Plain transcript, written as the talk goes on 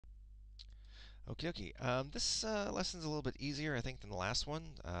Okie dokie. This lesson's a little bit easier, I think, than the last one.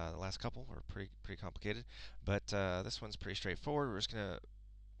 The last couple were pretty complicated, but this one's pretty straightforward. We're just gonna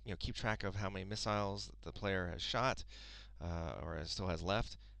keep track of how many missiles the player has shot or still has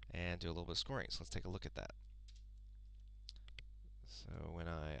left, and do a little bit of scoring. So let's take a look at that. So when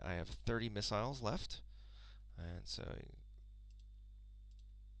I have 30 missiles left, and so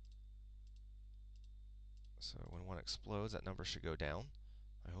when one explodes, that number should go down.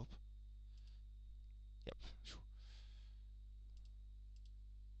 I hope. Yep.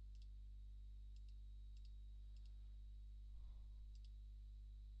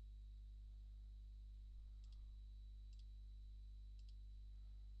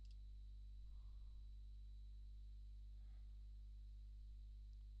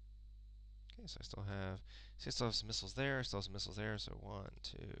 Okay, so I still have some missiles there. Still have some missiles there. So 1,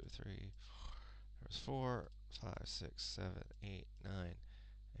 2, 3, there's 4, 5, 6, 7, 8, 9,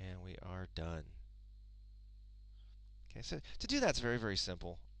 and we are done. Okay, so to do that's very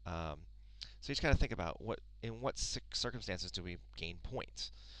simple. So you just got to think about in what circumstances do we gain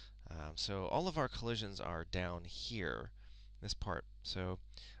points. So all of our collisions are down here, this part.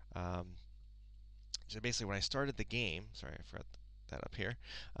 Um, so basically, when I started the game, sorry, I forgot that up here.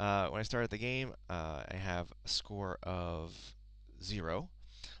 When I started the game, I have a score of 0.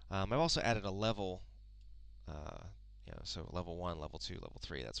 I've also added a level, uh, so level 1, level 2, level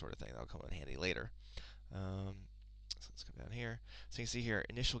 3, that sort of thing. That'll come in handy later. So let's come down here. So you can see here,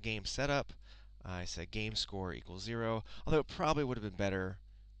 initial game setup. I said game score equals 0, although it probably would have been better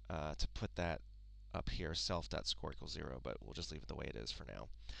to put that up here, self.score equals 0, but we'll just leave it the way it is for now.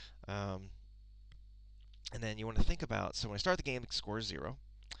 And then you want to think about, so when I start the game, the score is 0.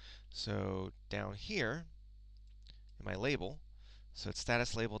 So down here in my label, so it's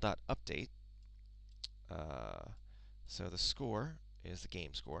status label.update. So the score is the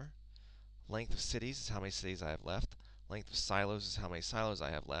game score. Length of cities is how many cities I have left. Length of silos is how many silos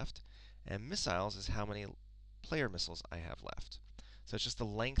I have left. And missiles is how many player missiles I have left. So it's just the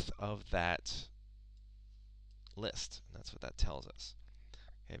length of that list. And that's what that tells us.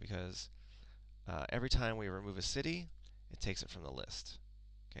 Okay, because every time we remove a city, it takes it from the list.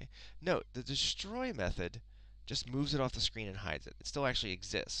 Okay. Note, the destroy method just moves it off the screen and hides it. It still actually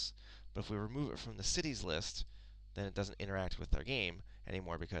exists. But if we remove it from the cities list, then it doesn't interact with our game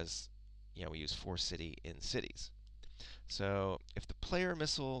anymore because we use for city in cities. So if the player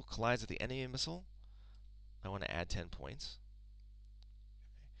missile collides with the enemy missile, I want to add 10 points.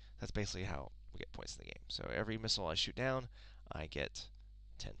 That's basically how we get points in the game. So every missile I shoot down, I get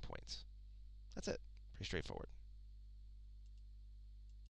 10 points. That's it. Pretty straightforward.